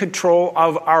in control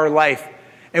of our life.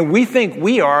 And we think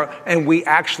we are, and we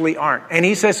actually aren't. And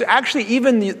he says, actually,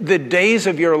 even the days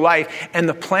of your life and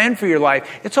the plan for your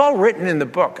life, it's all written in the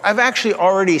book. I've actually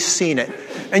already seen it.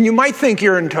 And you might think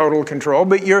you're in total control,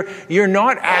 but you're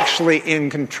not actually in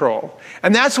control.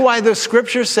 And that's why the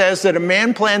scripture says that a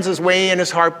man plans his way in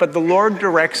his heart, but the Lord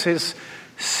directs his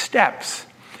steps.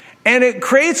 And it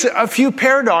creates a few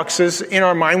paradoxes in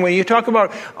our mind. When you talk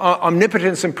about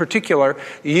omnipotence in particular,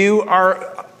 you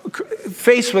are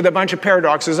faced with a bunch of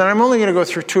paradoxes, and I'm only going to go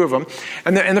through two of them.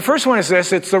 And the first one is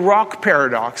this. It's the rock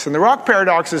paradox. And the rock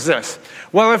paradox is this.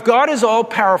 Well, if God is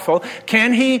all-powerful,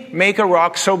 can he make a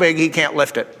rock so big he can't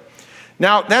lift it?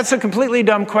 Now, that's a completely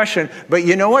dumb question, but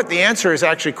you know what? The answer is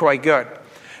actually quite good.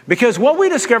 Because what we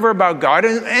discover about God,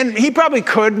 and he probably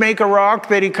could make a rock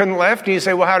that he couldn't lift. You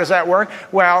say, well, how does that work?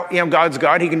 Well, you know, God's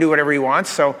God. He can do whatever he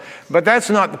wants. But that's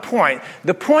not the point.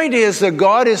 The point is that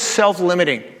God is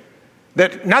self-limiting.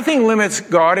 That nothing limits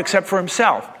God except for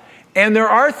himself. And there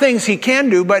are things he can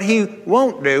do, but he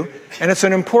won't do. And it's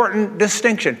an important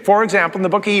distinction. For example, in the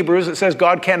book of Hebrews, it says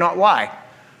God cannot lie.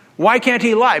 Why can't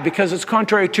he lie? Because it's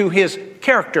contrary to his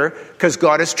character, because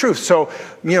God is truth. So,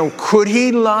 you know, could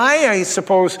he lie? I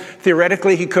suppose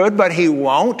theoretically he could, but he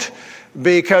won't,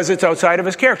 because it's outside of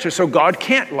his character. So God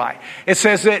can't lie. It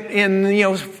says that in,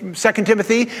 2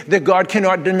 Timothy, that God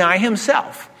cannot deny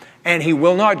himself. And he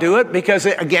will not do it because,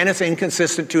 again, it's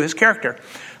inconsistent to his character.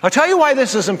 I'll tell you why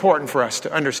this is important for us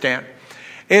to understand,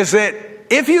 is that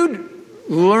if you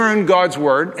learn God's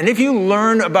word, and if you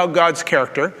learn about God's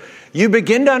character, you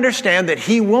begin to understand that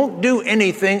he won't do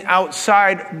anything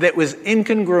outside that was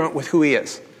incongruent with who he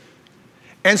is.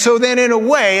 And so then in a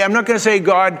way, I'm not going to say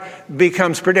God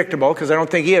becomes predictable, because I don't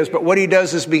think he is, but what he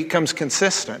does is becomes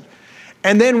consistent.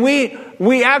 And then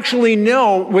we actually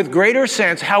know with greater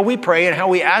sense how we pray and how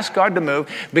we ask God to move,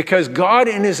 because God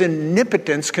in his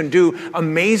omnipotence can do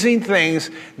amazing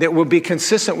things that will be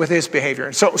consistent with his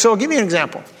behavior. So I'll give you an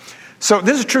example. So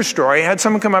this is a true story. I had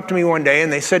someone come up to me one day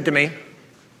and they said to me,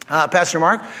 Pastor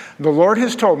Mark, the Lord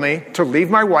has told me to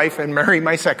leave my wife and marry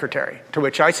my secretary. To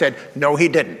which I said, no, he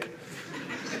didn't.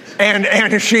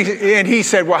 And he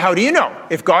said, well, how do you know?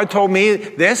 If God told me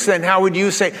this, then how would you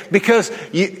say? Because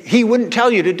he wouldn't tell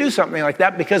you to do something like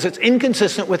that, because it's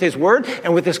inconsistent with his word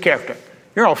and with his character.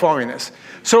 You're all following this.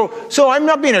 So I'm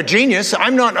not being a genius.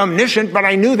 I'm not omniscient, but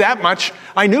I knew that much.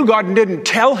 I knew God didn't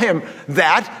tell him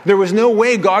that. There was no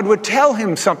way God would tell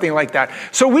him something like that.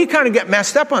 So we kind of get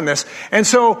messed up on this. And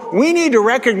so we need to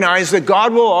recognize that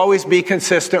God will always be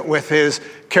consistent with his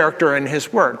character and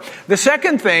his word. The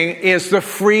second thing is the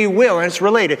free will, and it's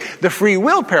related. The free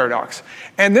will paradox.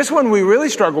 And this one we really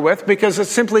struggle with, because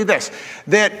it's simply this,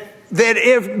 that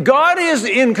if God is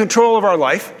in control of our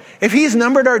life, if he's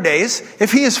numbered our days,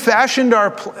 if he has fashioned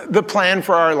the plan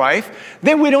for our life,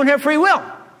 then we don't have free will.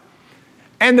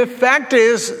 And the fact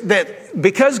is that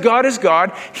because God is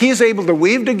God, he is able to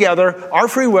weave together our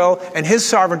free will and his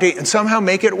sovereignty and somehow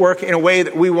make it work in a way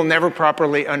that we will never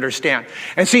properly understand.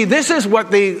 And see, this is what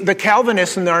the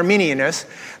Calvinists and the Arminianists,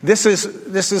 this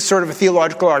is sort of a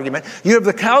theological argument. You have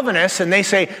the Calvinists, and they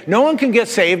say no one can get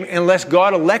saved unless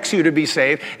God elects you to be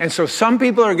saved. And so some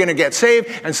people are going to get saved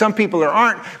and some people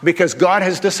aren't, because God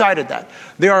has decided that.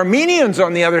 The Arminians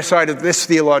on the other side of this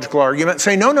theological argument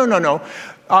say, no.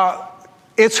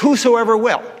 It's whosoever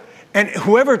will. And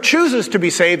whoever chooses to be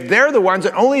saved, they're the ones,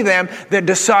 and only them, that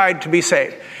decide to be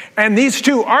saved. And these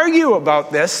two argue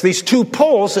about this, these two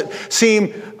poles that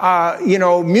seem,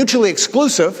 mutually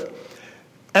exclusive.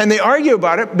 And they argue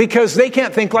about it because they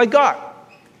can't think like God.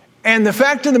 And the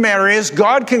fact of the matter is,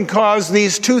 God can cause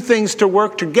these two things to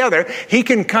work together. He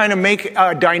can kind of make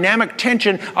a dynamic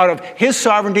tension out of his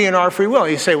sovereignty and our free will.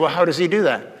 You say, well, how does he do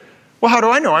that? Well, how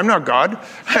do I know? I'm not God.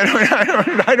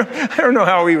 I don't know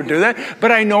how he would do that,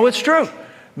 but I know it's true,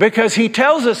 because he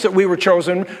tells us that we were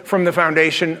chosen from the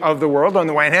foundation of the world on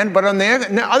the one hand, but on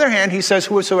the other hand, he says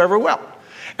whosoever will.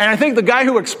 And I think the guy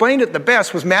who explained it the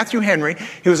best was Matthew Henry.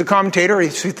 He was a commentator,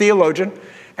 he's a theologian,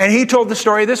 and he told the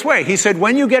story this way. He said,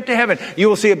 when you get to heaven, you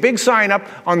will see a big sign up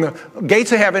on the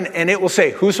gates of heaven, and it will say,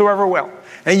 whosoever will.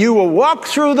 And you will walk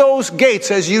through those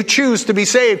gates as you choose to be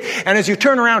saved. And as you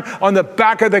turn around, on the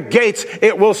back of the gates,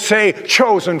 it will say,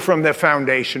 chosen from the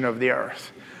foundation of the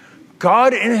earth.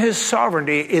 God in his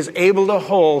sovereignty is able to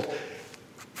hold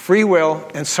free will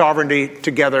and sovereignty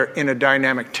together in a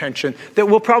dynamic tension that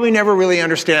we'll probably never really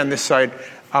understand this side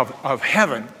of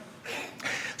heaven.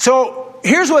 So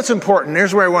here's what's important.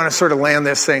 Here's where I want to sort of land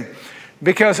this thing,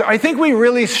 because I think we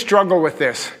really struggle with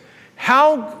this.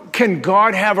 How can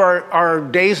God have our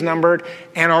days numbered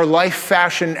and our life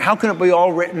fashioned? How can it be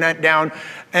all written that down?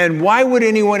 And why would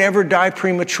anyone ever die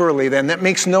prematurely then? That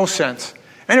makes no sense.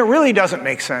 And it really doesn't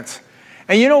make sense.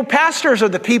 And pastors are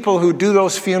the people who do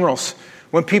those funerals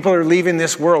when people are leaving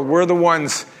this world. We're the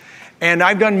ones. And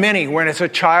I've done many when it's a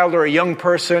child or a young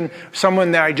person,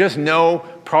 someone that I just know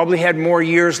probably had more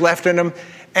years left in them.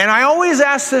 And I always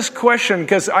ask this question,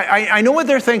 because I know what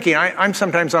they're thinking. I'm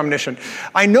sometimes omniscient.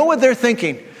 I know what they're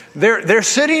thinking. They're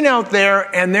sitting out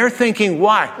there and they're thinking,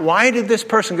 why? Why did this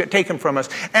person get taken from us?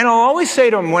 And I'll always say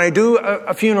to them when I do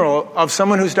a funeral of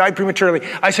someone who's died prematurely,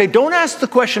 I say, don't ask the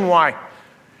question why.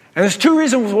 And there's two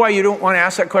reasons why you don't want to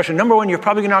ask that question. Number one, you're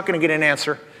probably not going to get an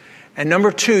answer. And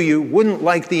number two, you wouldn't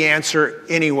like the answer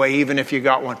anyway, even if you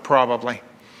got one, probably.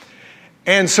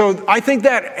 And so I think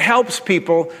that helps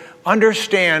people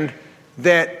understand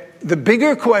that the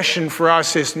bigger question for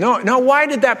us is, no, why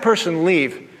did that person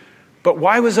leave? But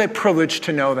why was I privileged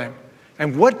to know them?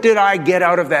 And what did I get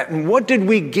out of that? And what did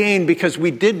we gain because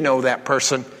we did know that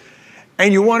person?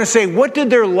 And you want to say, what did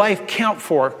their life count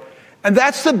for? And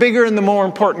that's the bigger and the more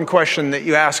important question that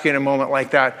you ask in a moment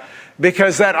like that.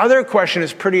 Because that other question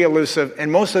is pretty elusive,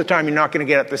 and most of the time you're not going to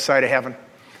get at this side of heaven.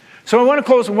 So I want to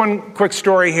close with one quick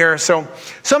story here. So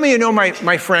some of you know my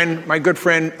good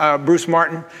friend, Bruce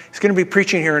Martin. He's going to be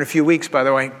preaching here in a few weeks, by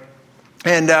the way.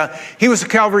 And he was a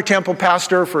Calvary Temple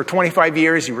pastor for 25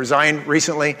 years. He resigned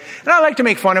recently. And I like to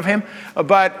make fun of him.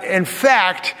 But in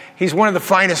fact, he's one of the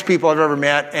finest people I've ever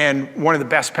met and one of the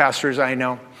best pastors I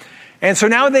know. And so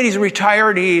now that he's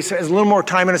retired, he has a little more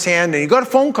time on his hand. And he got a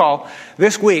phone call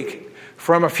this week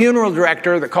from a funeral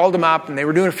director that called him up. And they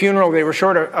were doing a funeral. They were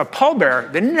short a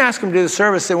pallbearer. They didn't ask him to do the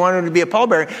service. They wanted him to be a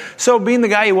pallbearer. So being the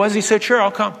guy he was, he said, sure,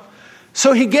 I'll come.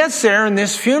 So he gets there, and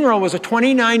this funeral was a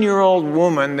 29-year-old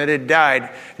woman that had died.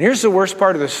 And here's the worst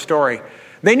part of the story.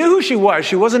 They knew who she was.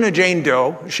 She wasn't a Jane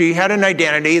Doe. She had an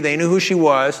identity. They knew who she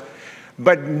was.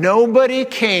 But nobody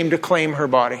came to claim her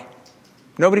body.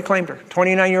 Nobody claimed her.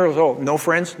 29 years old. No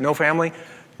friends, no family.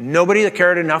 Nobody that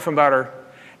cared enough about her.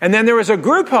 And then there was a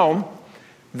group home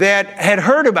that had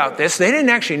heard about this. They didn't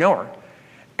actually know her.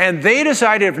 And they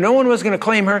decided if no one was going to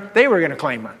claim her, they were going to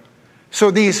claim her. So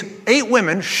these 8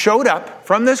 women showed up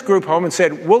from this group home and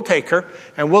said, we'll take her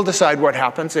and we'll decide what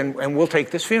happens and we'll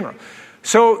take this funeral.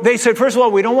 So they said, first of all,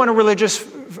 we don't want a religious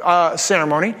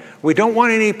ceremony. We don't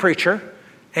want any preacher.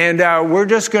 And we're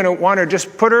just going to want to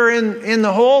just put her in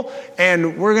the hole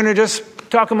and we're going to just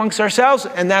talk amongst ourselves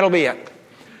and that'll be it.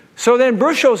 So then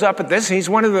Bruce shows up at this. He's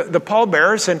one of the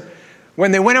pallbearers. And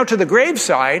when they went out to the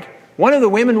graveside, one of the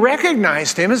women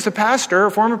recognized him as the pastor,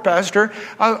 a former pastor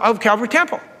of Calvary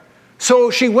Temple.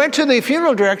 So she went to the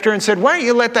funeral director and said, why don't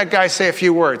you let that guy say a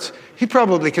few words? He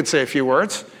probably could say a few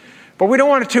words, but we don't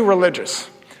want it too religious.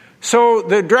 So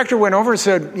the director went over and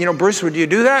said, Bruce, would you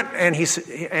do that?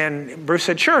 And Bruce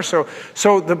said, sure. So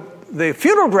the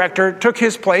funeral director took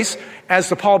his place as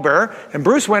the pallbearer, and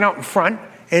Bruce went out in front,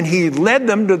 and he led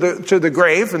them to the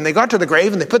grave, and they got to the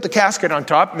grave, and they put the casket on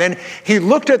top, and then he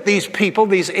looked at these people,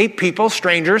 these 8 people,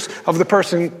 strangers of the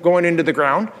person going into the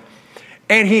ground.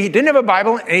 And he didn't have a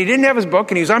Bible, and he didn't have his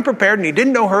book, and he was unprepared, and he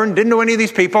didn't know her, and didn't know any of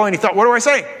these people, and he thought, what do I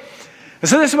say? And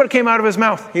so this is what came out of his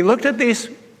mouth. He looked at these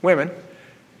women,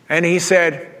 and he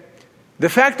said, the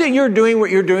fact that you're doing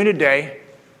what you're doing today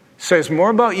says more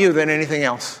about you than anything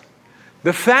else.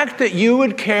 The fact that you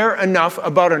would care enough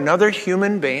about another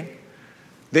human being,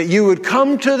 that you would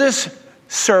come to this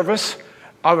service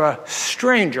of a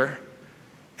stranger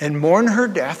and mourn her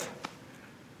death,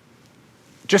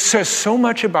 just says so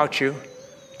much about you.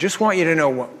 Just want you to know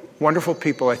what wonderful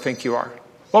people I think you are.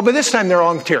 Well, by this time, they're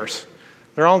all in tears.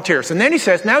 They're all in tears. And then he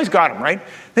says, now he's got them, right?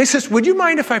 And he says, would you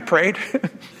mind if I prayed?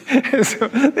 And so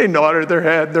they nodded their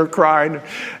head. They're crying.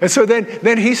 And so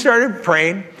then he started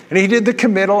praying. And he did the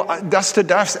committal, dust to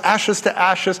dust, ashes to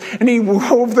ashes. And he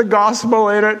wove the gospel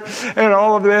in it and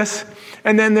all of this.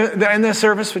 And then the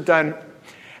service was done.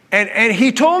 And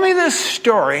he told me this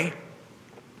story.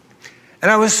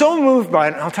 And I was so moved by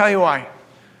it. And I'll tell you why.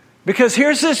 Because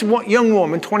here's this young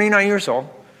woman, 29 years old,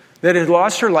 that had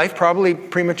lost her life probably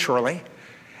prematurely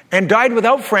and died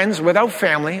without friends, without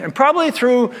family, and probably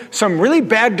through some really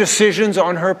bad decisions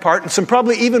on her part and some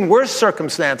probably even worse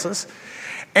circumstances.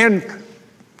 And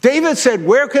David said,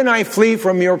 where can I flee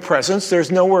from your presence?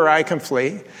 There's nowhere I can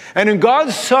flee. And in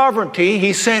God's sovereignty,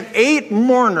 he sent 8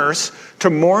 mourners to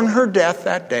mourn her death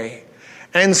that day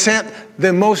and sent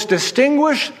the most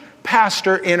distinguished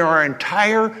pastor in our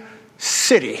entire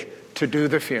city to do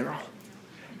the funeral.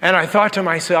 And I thought to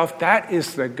myself, that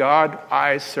is the God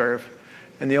I serve.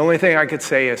 And the only thing I could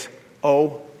say is,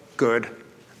 oh, good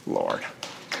Lord.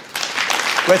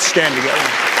 Let's stand together.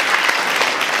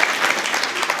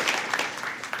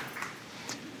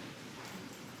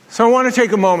 So I want to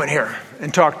take a moment here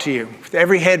and talk to you, with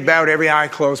every head bowed, every eye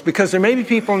closed, because there may be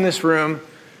people in this room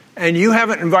and you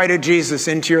haven't invited Jesus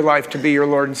into your life to be your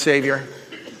Lord and Savior.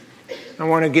 I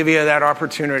want to give you that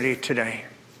opportunity today.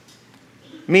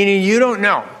 Meaning you don't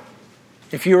know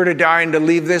if you were to die and to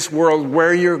leave this world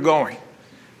where you're going.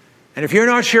 And if you're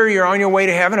not sure you're on your way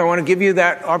to heaven, I want to give you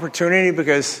that opportunity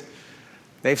because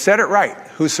they've said it right,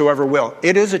 whosoever will.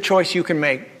 It is a choice you can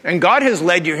make. And God has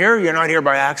led you here. You're not here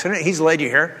by accident. He's led you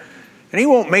here. And he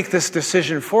won't make this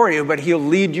decision for you, but he'll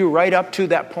lead you right up to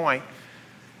that point.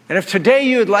 And if today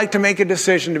you would like to make a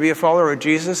decision to be a follower of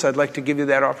Jesus, I'd like to give you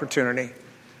that opportunity.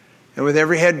 And with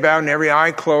every head bowed and every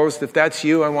eye closed, if that's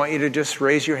you, I want you to just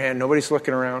raise your hand. Nobody's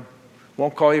looking around.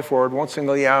 Won't call you forward. Won't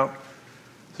single you out.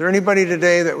 Is there anybody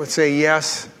today that would say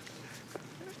yes?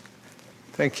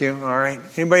 Thank you. All right.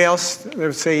 Anybody else that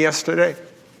would say yes today?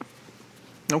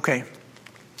 Okay.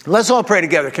 Let's all pray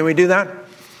together. Can we do that?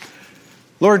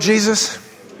 Lord Jesus,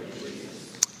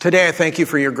 today I thank you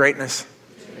for your greatness.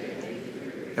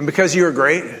 And because you are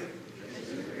great,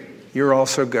 you're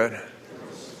also good.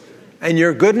 And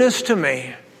your goodness to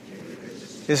me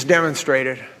is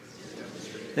demonstrated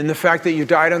in the fact that you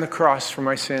died on the cross for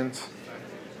my sins.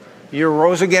 You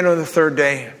rose again on the 3rd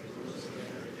day.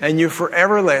 And you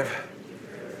forever live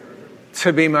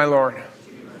to be my Lord.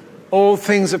 Old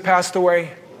things have passed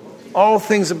away. All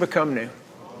things have become new.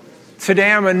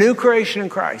 Today I'm a new creation in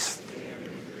Christ.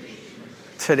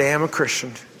 Today I'm a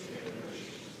Christian.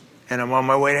 And I'm on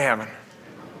my way to heaven.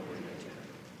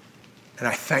 And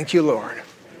I thank you, Lord,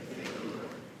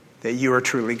 that you are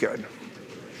truly good.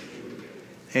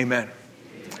 Amen.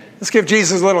 Let's give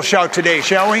Jesus a little shout today,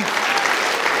 shall we?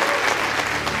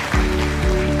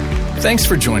 Thanks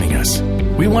for joining us.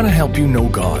 We want to help you know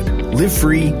God, live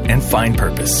free, and find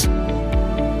purpose.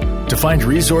 To find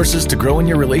resources to grow in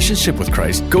your relationship with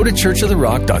Christ, go to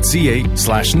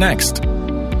churchoftherock.ca/next.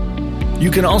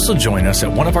 You can also join us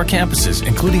at one of our campuses,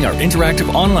 including our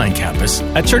interactive online campus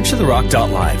at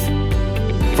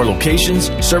churchoftherock.live. For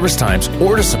locations, service times,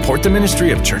 or to support the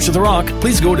ministry of Church of the Rock,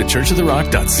 please go to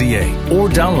churchoftherock.ca or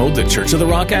download the Church of the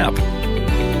Rock app.